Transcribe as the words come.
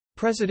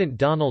President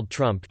Donald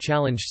Trump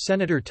challenged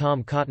Senator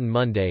Tom Cotton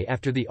Monday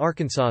after the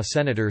Arkansas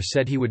senator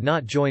said he would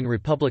not join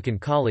Republican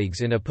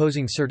colleagues in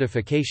opposing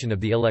certification of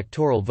the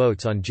electoral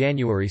votes on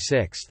January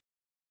 6.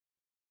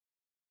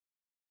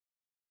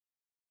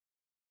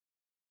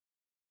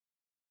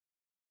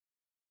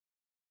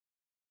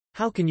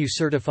 "How can you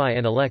certify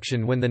an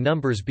election when the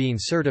numbers being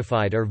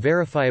certified are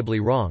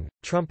verifiably wrong?"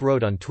 Trump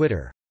wrote on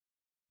Twitter.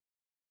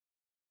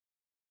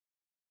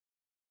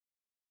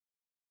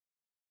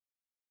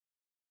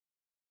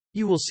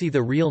 "You will see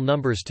the real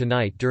numbers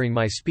tonight during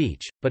my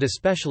speech, but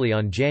especially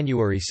on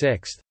January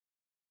 6.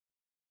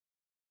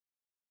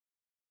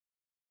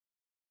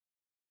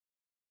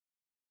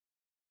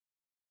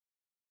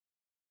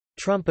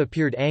 Trump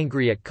appeared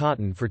angry at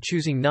Cotton for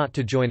choosing not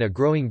to join a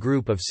growing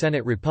group of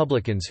Senate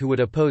Republicans who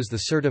would oppose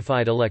the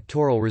certified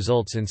electoral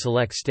results in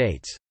select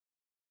states.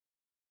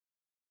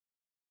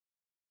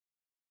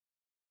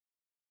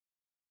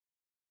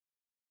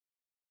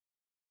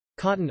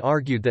 Cotton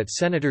argued that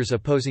senators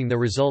opposing the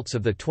results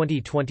of the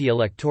 2020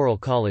 Electoral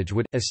College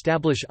would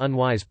establish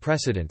unwise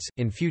precedents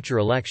in future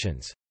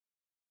elections.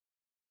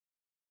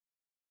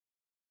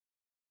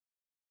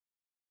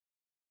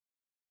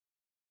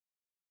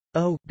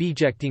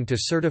 Objecting to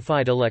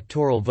certified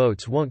electoral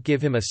votes won't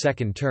give him a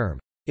second term.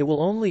 It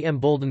will only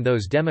embolden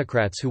those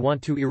Democrats who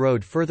want to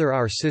erode further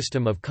our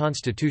system of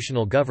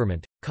constitutional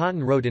government,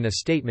 Cotton wrote in a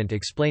statement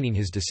explaining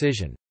his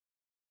decision.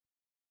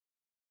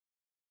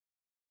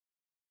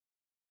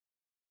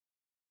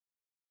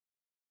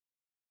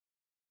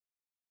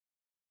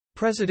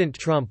 President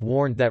Trump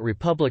warned that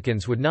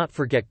Republicans would not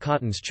forget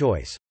Cotton's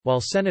choice,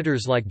 while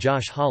senators like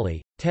Josh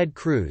Hawley, Ted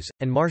Cruz,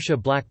 and Marsha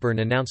Blackburn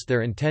announced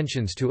their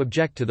intentions to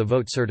object to the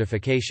vote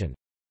certification.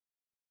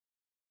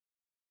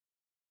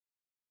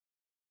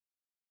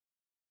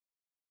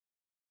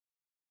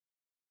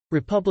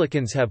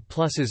 Republicans have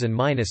pluses and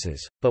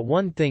minuses, but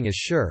one thing is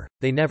sure,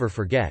 they never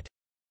forget,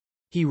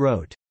 he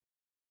wrote.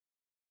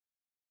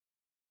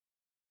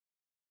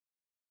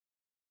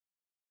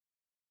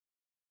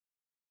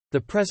 The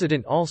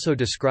president also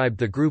described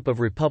the group of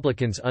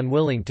Republicans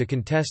unwilling to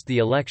contest the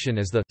election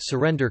as the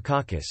 "surrender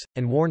caucus,"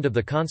 and warned of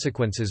the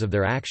consequences of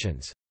their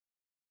actions.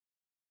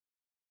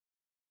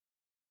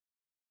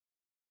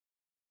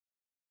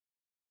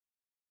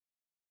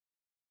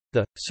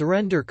 The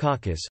 "surrender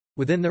caucus"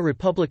 within the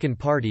Republican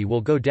Party will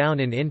go down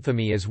in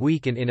infamy as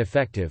weak and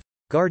ineffective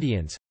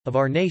guardians of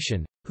our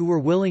nation, who were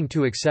willing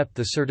to accept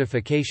the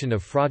certification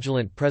of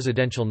fraudulent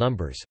presidential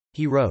numbers,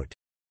 he wrote.